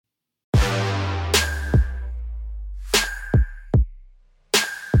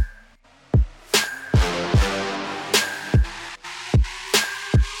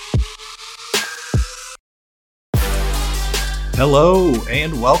Hello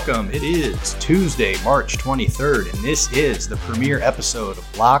and welcome. It is Tuesday, March 23rd, and this is the premiere episode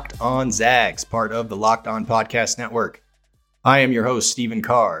of Locked On Zags, part of the Locked On Podcast Network. I am your host, Stephen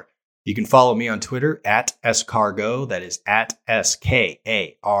Carr. You can follow me on Twitter at SCargo, that is at SKARRG,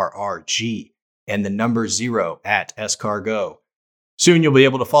 and the number 0 at SCargo. Soon you'll be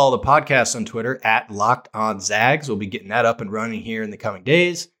able to follow the podcast on Twitter at Locked On Zags. We'll be getting that up and running here in the coming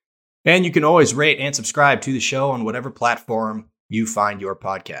days. And you can always rate and subscribe to the show on whatever platform you find your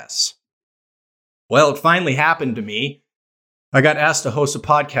podcasts. Well, it finally happened to me. I got asked to host a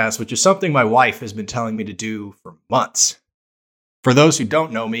podcast, which is something my wife has been telling me to do for months. For those who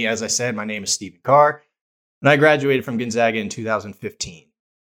don't know me, as I said, my name is Stephen Carr, and I graduated from Gonzaga in 2015.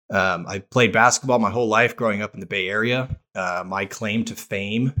 I played basketball my whole life growing up in the Bay Area. My claim to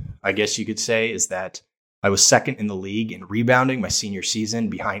fame, I guess you could say, is that I was second in the league in rebounding my senior season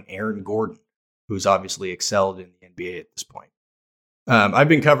behind Aaron Gordon, who's obviously excelled in the NBA at this point. I've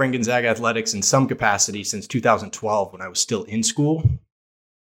been covering Gonzaga athletics in some capacity since 2012 when I was still in school.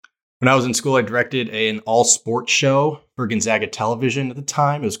 When I was in school, I directed an all-sports show for Gonzaga television at the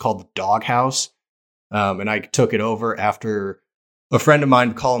time. It was called The Doghouse, and I took it over after a friend of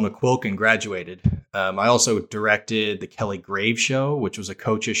mine, Colin McQuilkin, graduated. I also directed the Kelly Graves Show, which was a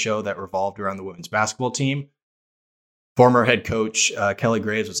coach's show that revolved around the women's basketball team. Former head coach Kelly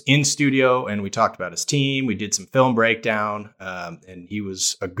Graves was in studio, and we talked about his team. We did some film breakdown, and he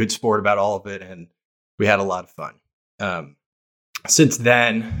was a good sport about all of it, and we had a lot of fun. Since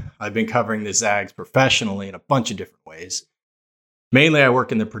then, I've been covering the Zags professionally in a bunch of different ways. Mainly, I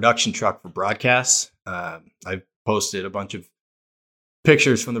work in the production truck for broadcasts. I've posted a bunch of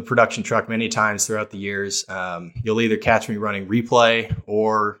pictures from the production truck many times throughout the years. You'll either catch me running replay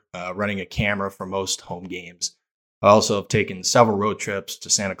or running a camera for most home games. I also have taken several road trips to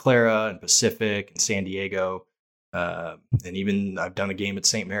Santa Clara and Pacific and San Diego. And even I've done a game at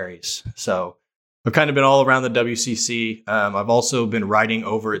St. Mary's. So I've kind of been all around the WCC. I've also been writing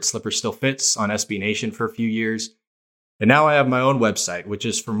over at Slipper Still Fits on SB Nation for a few years. And now I have my own website, which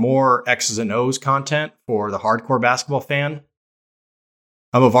is for more X's and O's content for the hardcore basketball fan.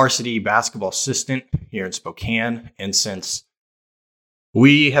 I'm a varsity basketball assistant here in Spokane, and since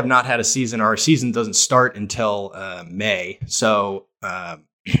we have not had a season, our season doesn't start until May, so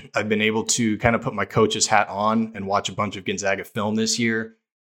I've been able to kind of put my coach's hat on and watch a bunch of Gonzaga film this year,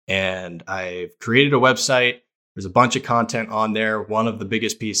 and I've created a website. There's a bunch of content on there. One of the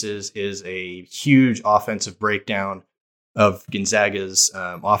biggest pieces is a huge offensive breakdown of Gonzaga's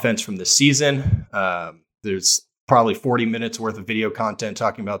offense from this season. There's probably 40 minutes worth of video content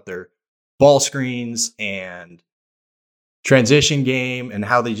talking about their ball screens and transition game and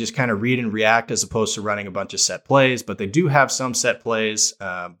how they just kind of read and react as opposed to running a bunch of set plays. But they do have some set plays,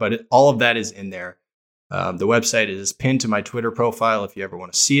 but all of that is in there. The website is pinned to my Twitter profile if you ever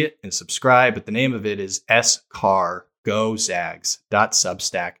want to see it and subscribe. But the name of it is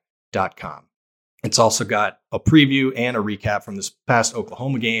scargozags.substack.com. It's also got a preview and a recap from this past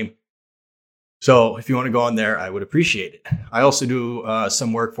Oklahoma game. So if you want to go on there, I would appreciate it. I also do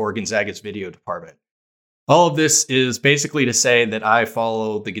some work for Gonzaga's video department. All of this is basically to say that I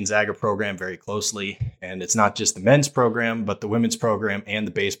follow the Gonzaga program very closely, and it's not just the men's program, but the women's program and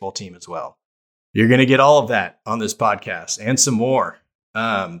the baseball team as well. You're going to get all of that on this podcast and some more.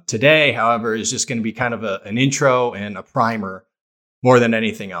 Today, however, is just going to be kind of an intro and a primer more than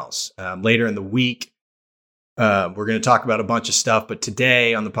anything else. Later in the week, we're going to talk about a bunch of stuff, but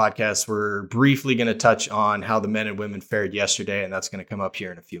today on the podcast, we're briefly going to touch on how the men and women fared yesterday, and that's going to come up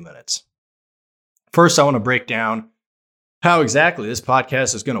here in a few minutes. First, I want to break down how exactly this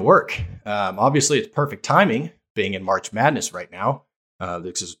podcast is going to work. Obviously, it's perfect timing, being in March Madness right now.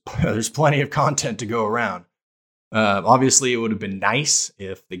 There's plenty of content to go around. Obviously, it would have been nice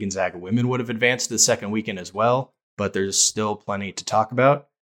if the Gonzaga women would have advanced to the second weekend as well, but there's still plenty to talk about.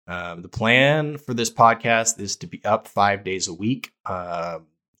 The plan for this podcast is to be up 5 days a week.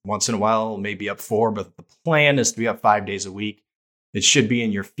 Once in a while, maybe up 4, but the plan is to be up 5 days a week. It should be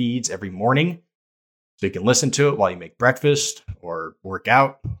in your feeds every morning, so you can listen to it while you make breakfast or work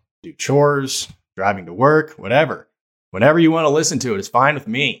out, do chores, driving to work, whatever. Whenever you want to listen to it, it's fine with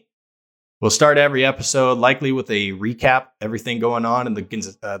me. We'll start every episode likely with a recap, everything going on in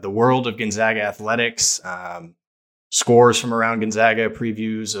the world of Gonzaga athletics, scores from around Gonzaga,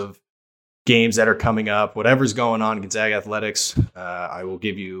 previews of games that are coming up, whatever's going on in Gonzaga athletics. I will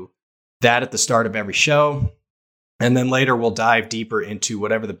give you that at the start of every show. And then later we'll dive deeper into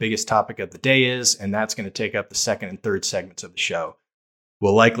whatever the biggest topic of the day is, and that's going to take up the second and third segments of the show.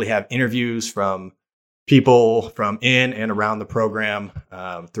 We'll likely have interviews from people from in and around the program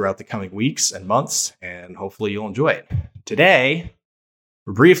throughout the coming weeks and months, and hopefully you'll enjoy it. Today,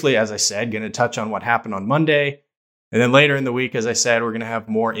 briefly, as I said, going to touch on what happened on Monday. And then later in the week, as I said, we're going to have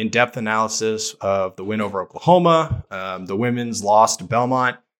more in-depth analysis of the win over Oklahoma, the women's loss to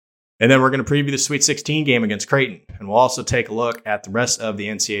Belmont, and then we're going to preview the Sweet 16 game against Creighton. And we'll also take a look at the rest of the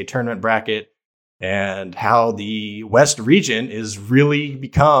NCAA tournament bracket and how the West region is really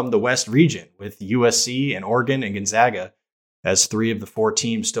become the West region with USC and Oregon and Gonzaga as 3 of the 4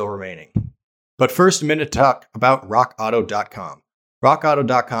 teams still remaining. But first, a minute to talk about RockAuto.com.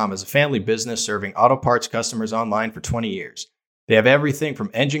 RockAuto.com is a family business serving auto parts customers online for 20 years. They have everything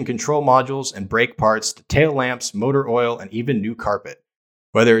from engine control modules and brake parts to tail lamps, motor oil, and even new carpet.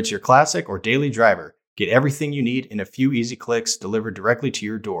 Whether it's your classic or daily driver, get everything you need in a few easy clicks delivered directly to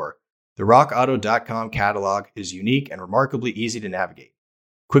your door. The RockAuto.com catalog is unique and remarkably easy to navigate.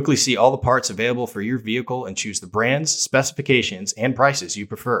 Quickly see all the parts available for your vehicle and choose the brands, specifications, and prices you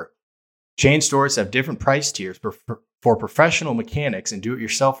prefer. Chain stores have different price tiers for professional mechanics and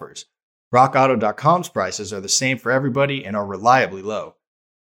do-it-yourselfers. RockAuto.com's prices are the same for everybody and are reliably low.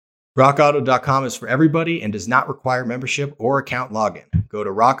 RockAuto.com is for everybody and does not require membership or account login. Go to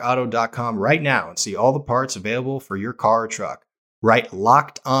RockAuto.com right now and see all the parts available for your car or truck. Write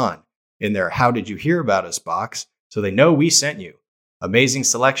Locked On in their How Did You Hear About Us box so they know we sent you. Amazing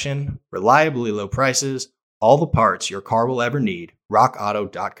selection, reliably low prices, all the parts your car will ever need.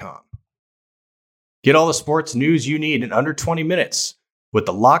 RockAuto.com. Get all the sports news you need in under 20 minutes with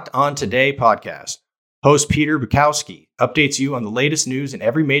the Locked On Today podcast. Host Peter Bukowski updates you on the latest news in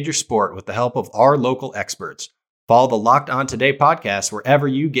every major sport with the help of our local experts. Follow the Locked On Today podcast wherever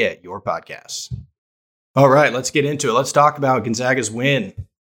you get your podcasts. All right, let's get into it. Let's talk about Gonzaga's win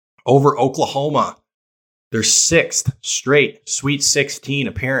over Oklahoma. Their 6th straight Sweet 16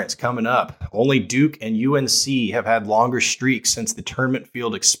 appearance coming up. Only Duke and UNC have had longer streaks since the tournament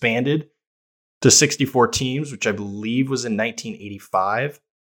field expanded to 64 teams, which I believe was in 1985.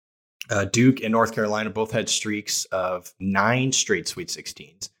 Duke and North Carolina both had streaks of 9 straight Sweet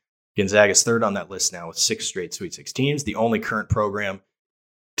 16s. Gonzaga's third on that list now with 6 straight Sweet 16s, the only current program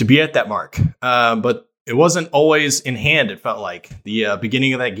to be at that mark. But it wasn't always in hand, it felt like. The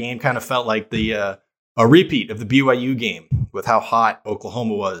beginning of that game kind of felt like a repeat of the BYU game with how hot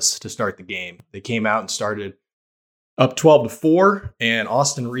Oklahoma was to start the game. They came out and started up 12-4, and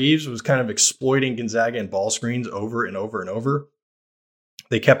Austin Reeves was kind of exploiting Gonzaga and ball screens over and over and over.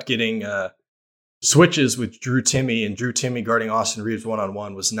 They kept getting switches with Drew Timme, and Drew Timme guarding Austin Reeves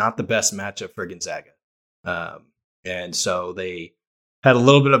one-on-one was not the best matchup for Gonzaga. And so they had a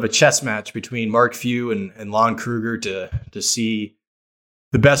little bit of a chess match between Mark Few and Lon Kruger to see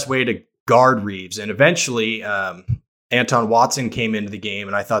the best way to guard Reeves. And eventually, Anton Watson came into the game,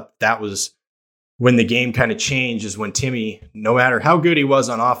 and I thought that was when the game kind of changed, is when Timme, no matter how good he was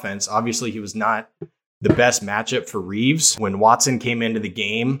on offense, obviously he was not the best matchup for Reeves. When Watson came into the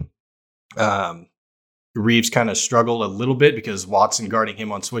game, Reeves kind of struggled a little bit because Watson guarding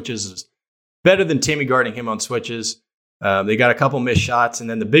him on switches is better than Timme guarding him on switches. They got a couple missed shots, and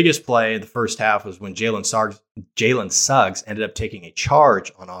then the biggest play in the first half was when Jalen Suggs ended up taking a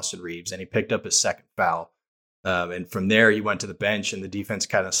charge on Austin Reeves, and he picked up his second foul. And from there, he went to the bench, and the defense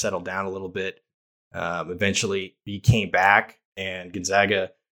kind of settled down a little bit. Eventually, he came back, and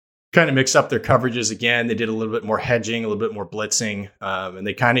Gonzaga kind of mixed up their coverages again. They did a little bit more hedging, a little bit more blitzing, and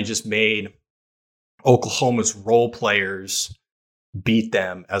they kind of just made Oklahoma's role players beat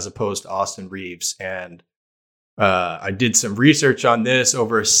them as opposed to Austin Reeves. And I did some research on this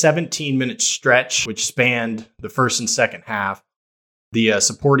over a 17-minute stretch, which spanned the first and second half. The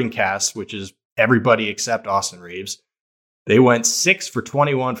supporting cast, which is everybody except Austin Reeves, they went 6 for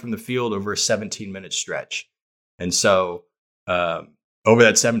 21 from the field over a 17-minute stretch. And so over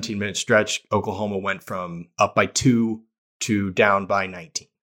that 17-minute stretch, Oklahoma went from up by 2 to down by 19.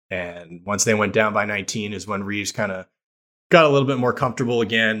 And once they went down by 19 is when Reeves kind of got a little bit more comfortable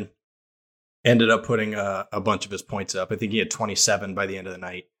again, ended up putting a bunch of his points up. I think he had 27 by the end of the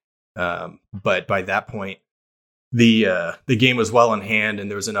night. But by that point, the game was well in hand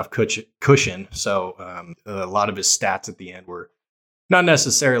and there was enough cushion. So a lot of his stats at the end were not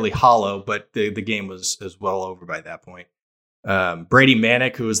necessarily hollow, but the game was well over by that point. Brady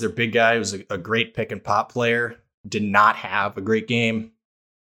Manick, who was their big guy, was a great pick and pop player, did not have a great game.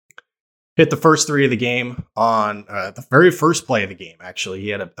 Hit the first 3 of the game on the very first play of the game, actually. He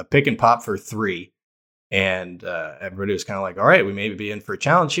had a pick and pop for 3. And everybody was kind of like, all right, we may be in for a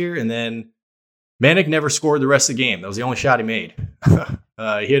challenge here. And then Manick never scored the rest of the game. That was the only shot he made.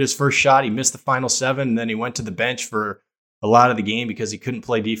 He hit his first shot. He missed the final 7. And then he went to the bench for a lot of the game because he couldn't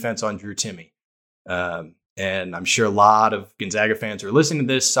play defense on Drew Timme. And I'm sure a lot of Gonzaga fans who are listening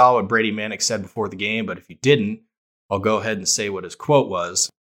to this saw what Brady Manek said before the game, but if you didn't, I'll go ahead and say what his quote was.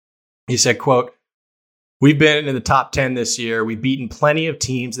 He said, quote, "We've been in the top 10 this year. We've beaten plenty of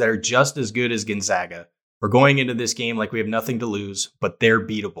teams that are just as good as Gonzaga. We're going into this game like we have nothing to lose, but they're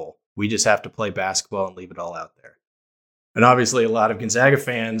beatable. We just have to play basketball and leave it all out there." And obviously, a lot of Gonzaga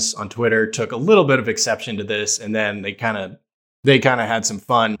fans on Twitter took a little bit of exception to this, and then they kind of had some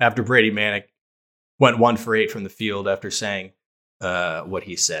fun after Brady Manek went 1 for 8 from the field after saying what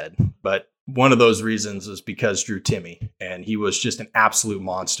he said. But one of those reasons was because Drew Timme, and he was just an absolute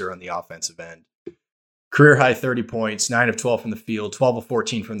monster on the offensive end. Career high 30 points, 9 of 12 from the field, 12 of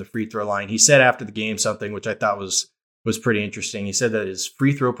 14 from the free throw line. He said after the game something which I thought was pretty interesting. He said that his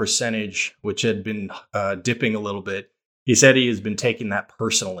free throw percentage, which had been dipping a little bit, he said he has been taking that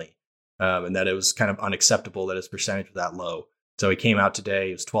personally, and that it was kind of unacceptable that his percentage was that low. So he came out today,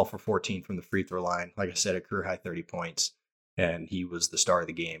 he was 12 for 14 from the free throw line. Like I said, a career high 30 points, and he was the star of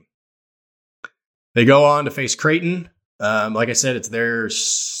the game. They go on to face Creighton. Like I said, it's their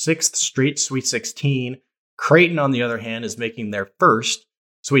 6th straight Sweet 16. Creighton, on the other hand, is making their first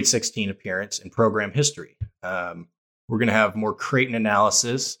Sweet 16 appearance in program history. We're going to have more Creighton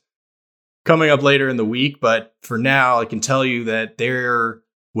analysis coming up later in the week, but for now, I can tell you that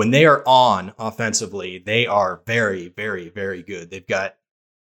when they are on offensively, they are very, very, very good. They've got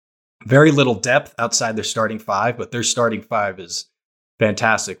very little depth outside their starting 5, but their starting 5 is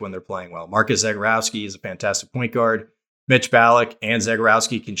fantastic when they're playing well. Marcus Zegarowski is a fantastic point guard. Mitch Ballack and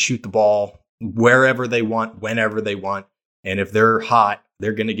Zegarowski can shoot the ball wherever they want, whenever they want. And if they're hot,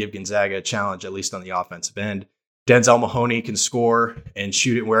 they're going to give Gonzaga a challenge, at least on the offensive end. Denzel Mahoney can score and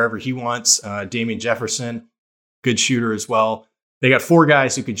shoot it wherever he wants. Damian Jefferson, good shooter as well. They got 4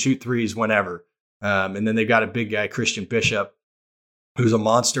 guys who can shoot threes whenever. And then they've got a big guy, Christian Bishop, who's a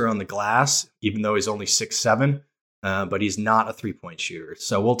monster on the glass, even though he's only 6'7", but he's not a three-point shooter.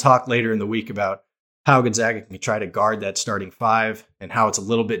 So we'll talk later in the week about how Gonzaga can try to guard that starting 5 and how it's a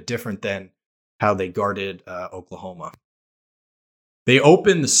little bit different than how they guarded Oklahoma. They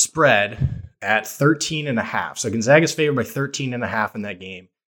opened the spread at 13.5. So Gonzaga's favored by 13.5 in that game.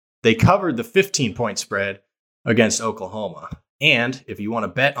 They covered the 15-point spread against Oklahoma. And if you want to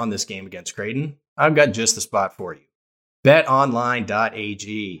bet on this game against Creighton, I've got just the spot for you.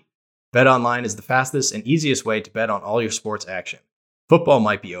 BetOnline.ag. BetOnline is the fastest and easiest way to bet on all your sports action. Football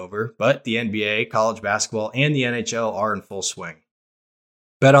might be over, but the NBA, college basketball, and the NHL are in full swing.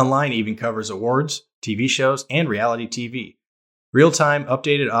 BetOnline even covers awards, TV shows, and reality TV. Real-time,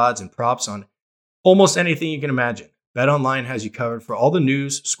 updated odds and props on almost anything you can imagine. BetOnline has you covered for all the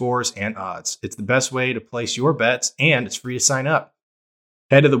news, scores, and odds. It's the best way to place your bets, and it's free to sign up.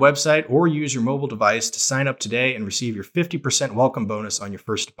 Head to the website or use your mobile device to sign up today and receive your 50% welcome bonus on your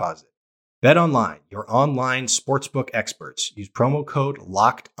first deposit. BetOnline, your online sportsbook experts. Use promo code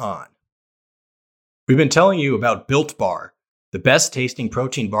LOCKEDON. We've been telling you about Built Bar, the best tasting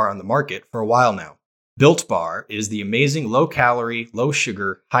protein bar on the market for a while now. Built Bar is the amazing low-calorie,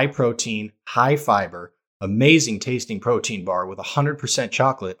 low-sugar, high-protein, high-fiber, amazing tasting protein bar with 100%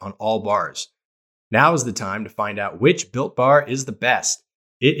 chocolate on all bars. Now is the time to find out which Built Bar is the best.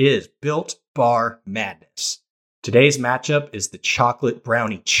 It is Built Bar Madness. Today's matchup is the chocolate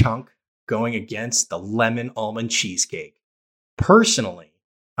brownie chunk going against the lemon almond cheesecake. Personally,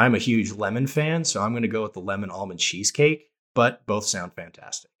 I'm a huge lemon fan, so I'm going to go with the lemon almond cheesecake, but both sound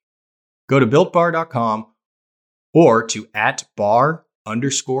fantastic. Go to BuiltBar.com or to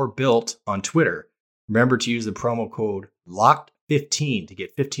 @bar_built on Twitter. Remember to use the promo code LOCKED15 to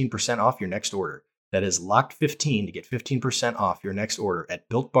get 15% off your next order. That is LOCKED15 to get 15% off your next order at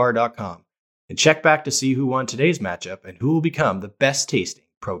BuiltBar.com. And check back to see who won today's matchup and who will become the best tasting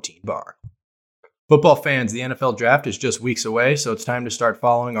protein bar. Football fans, the NFL draft is just weeks away, so it's time to start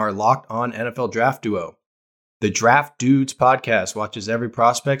following our Locked On NFL Draft duo. The Draft Dudes podcast watches every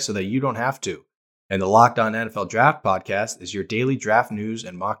prospect so that you don't have to. And the Locked On NFL Draft podcast is your daily draft news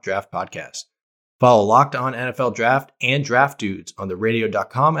and mock draft podcast. Follow Locked On NFL Draft and Draft Dudes on the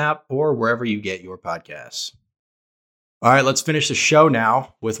radio.com app or wherever you get your podcasts. All right, let's finish the show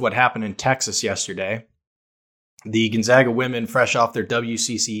now with what happened in Texas yesterday. The Gonzaga women, fresh off their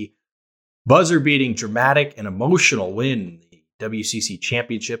WCC buzzer-beating, dramatic, and emotional win, the WCC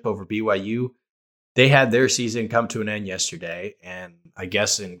championship over BYU, they had their season come to an end yesterday. And I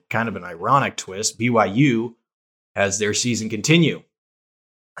guess in kind of an ironic twist, BYU has their season continue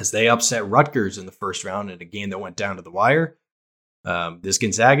as they upset Rutgers in the first round in a game that went down to the wire. This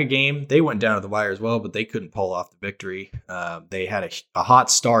Gonzaga game, they went down to the wire as well, but they couldn't pull off the victory. They had a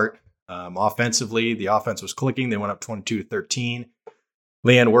hot start offensively. The offense was clicking. They went up 22-13.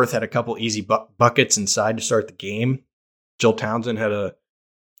 Leanne Worth had a couple easy buckets inside to start the game. Jill Townsend had a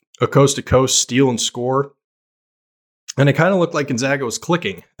coast-to-coast steal and score. And it kind of looked like Gonzaga was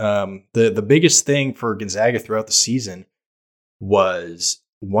clicking. The biggest thing for Gonzaga throughout the season was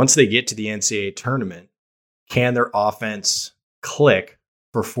once they get to the NCAA tournament, can their offense click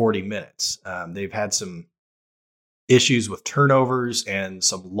for 40 minutes? They've had some issues with turnovers and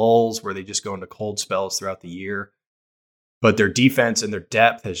some lulls where they just go into cold spells throughout the year. But their defense and their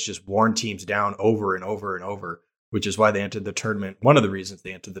depth has just worn teams down over and over and over, which is why they entered the tournament. One of the reasons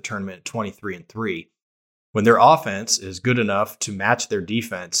they entered the tournament at 23-3. When their offense is good enough to match their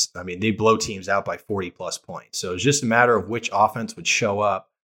defense, I mean, they blow teams out by 40 plus points. So it's just a matter of which offense would show up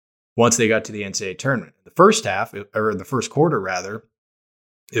once they got to the NCAA tournament. In the first half, or in the first quarter rather,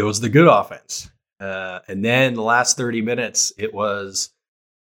 it was the good offense. And then the last 30 minutes, it was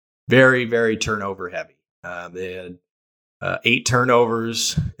very, very turnover heavy. They had 8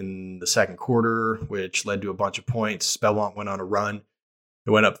 turnovers in the second quarter, which led to a bunch of points. Belmont went on a run.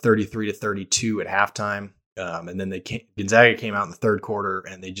 It went up 33-32 at halftime. And then Gonzaga came out in the third quarter,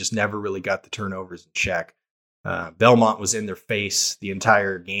 and they just never really got the turnovers in check. Belmont was in their face the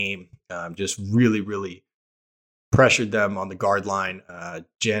entire game, just really, really pressured them on the guard line.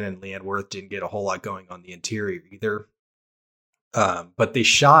 Jen and Leanne Worth didn't get a whole lot going on the interior either. But they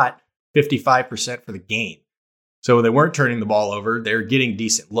shot 55% for the game. So when they weren't turning the ball over, they're getting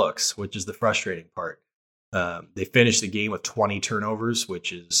decent looks, which is the frustrating part. They finished the game with 20 turnovers,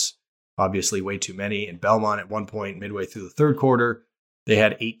 which is obviously way too many. And Belmont at one point, midway through the third quarter, they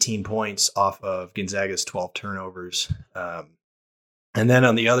had 18 points off of Gonzaga's 12 turnovers. And then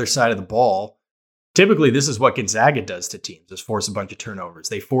on the other side of the ball, typically this is what Gonzaga does to teams, is force a bunch of turnovers.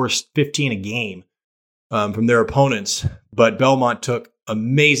 They forced 15 a game from their opponents, but Belmont took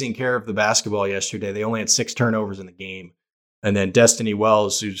amazing care of the basketball yesterday. They only had 6 turnovers in the game. And then Destiny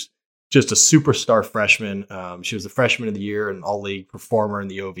Wells, who's just a superstar freshman. She was the freshman of the year and all-league performer in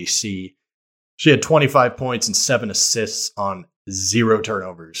the OVC. She had 25 points and 7 assists on 0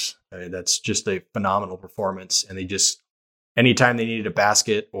 turnovers. I mean, that's just a phenomenal performance. And they just, anytime they needed a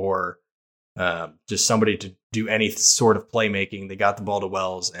basket or just somebody to do any sort of playmaking, they got the ball to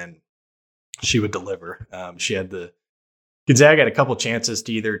Wells and she would deliver. Gonzaga had a couple chances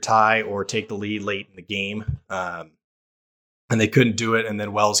to either tie or take the lead late in the game. And they couldn't do it. And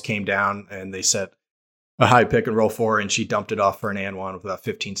then Wells came down and they set a high pick and roll for her, and she dumped it off for an and one with about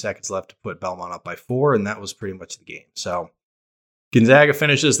 15 seconds left to put Belmont up by 4. And that was pretty much the game. So Gonzaga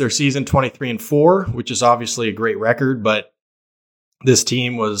finishes their season 23-4, which is obviously a great record, but this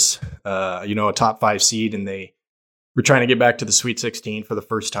team was, a top 5 seed, and they were trying to get back to the Sweet 16 for the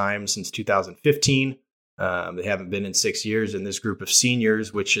first time since 2015. They haven't been in 6 years, and this group of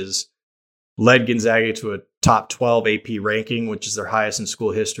seniors, which has led Gonzaga to a top 12 AP ranking, which is their highest in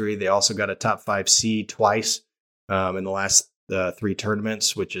school history. They also got a top 5 seed twice in the last 3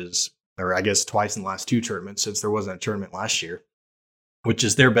 tournaments, or I guess twice in the last 2 tournaments, since there wasn't a tournament last year, which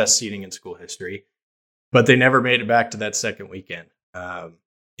is their best seeding in school history. But they never made it back to that second weekend.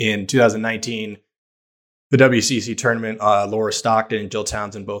 In 2019, the WCC tournament, Laura Stockton and Jill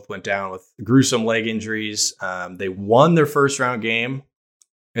Townsend both went down with gruesome leg injuries. They won their first round game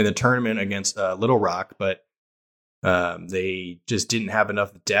in the tournament against Little Rock, but they just didn't have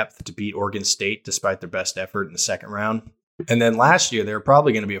enough depth to beat Oregon State despite their best effort in the second round. And then last year, they were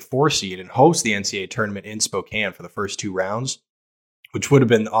probably going to be a 4 seed and host the NCAA tournament in Spokane for the first 2 rounds, which would have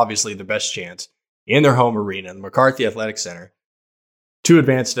been obviously the best chance in their home arena, the McCarthy Athletic Center, to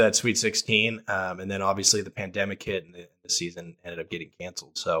advance to that Sweet 16. And then obviously the pandemic hit and the season ended up getting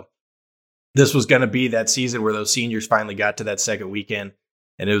canceled. So this was going to be that season where those seniors finally got to that second weekend.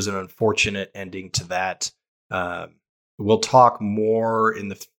 And it was an unfortunate ending to that. We'll talk more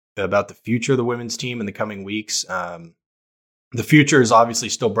about the future of the women's team in the coming weeks. The future is obviously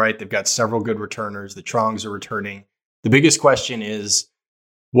still bright. They've got several good returners. The Trongs are returning. The biggest question is,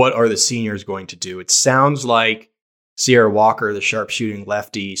 what are the seniors going to do? It sounds like Sierra Walker, the sharpshooting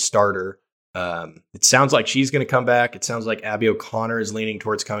lefty starter, it sounds like she's going to come back. It sounds like Abby O'Connor is leaning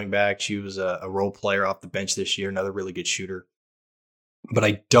towards coming back. She was a role player off the bench this year, another really good shooter. But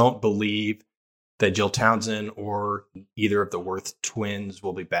I don't believe that Jill Townsend or either of the Worth twins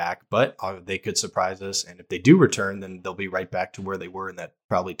will be back, but they could surprise us. And if they do return, then they'll be right back to where they were in that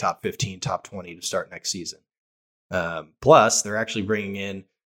probably top 15, top 20 to start next season. Plus, they're actually bringing in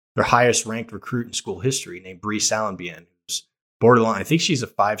their highest ranked recruit in school history named Bree Salenbien, who's borderline. I think she's a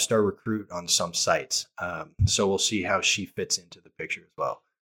 5-star recruit on some sites. So we'll see how she fits into the picture as well.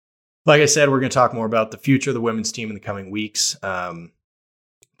 Like I said, we're going to talk more about the future of the women's team in the coming weeks.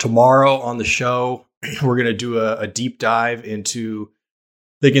 Tomorrow on the show, we're going to do a deep dive into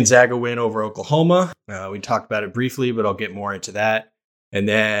the Gonzaga win over Oklahoma. We talked about it briefly, but I'll get more into that. And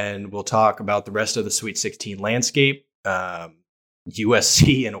then we'll talk about the rest of the Sweet 16 landscape.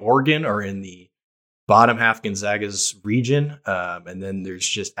 USC and Oregon are in the bottom half Gonzaga's region. And then there's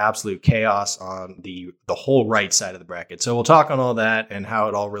just absolute chaos on the whole right side of the bracket. So we'll talk on all that and how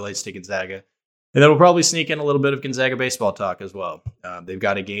it all relates to Gonzaga. And then we'll probably sneak in a little bit of Gonzaga baseball talk as well. They've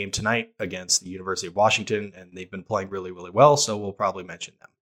got a game tonight against the University of Washington, and they've been playing really, really well, so we'll probably mention them.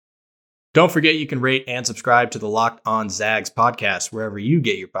 Don't forget you can rate and subscribe to the Locked On Zags podcast wherever you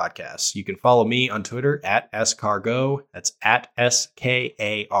get your podcasts. You can follow me on Twitter at SCargo. That's at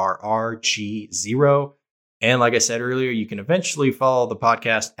SKARRG0. And like I said earlier, you can eventually follow the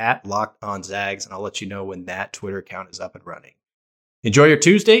podcast at Locked On Zags, and I'll let you know when that Twitter account is up and running. Enjoy your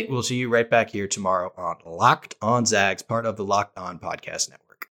Tuesday. We'll see you right back here tomorrow on Locked On Zags, part of the Locked On Podcast Network.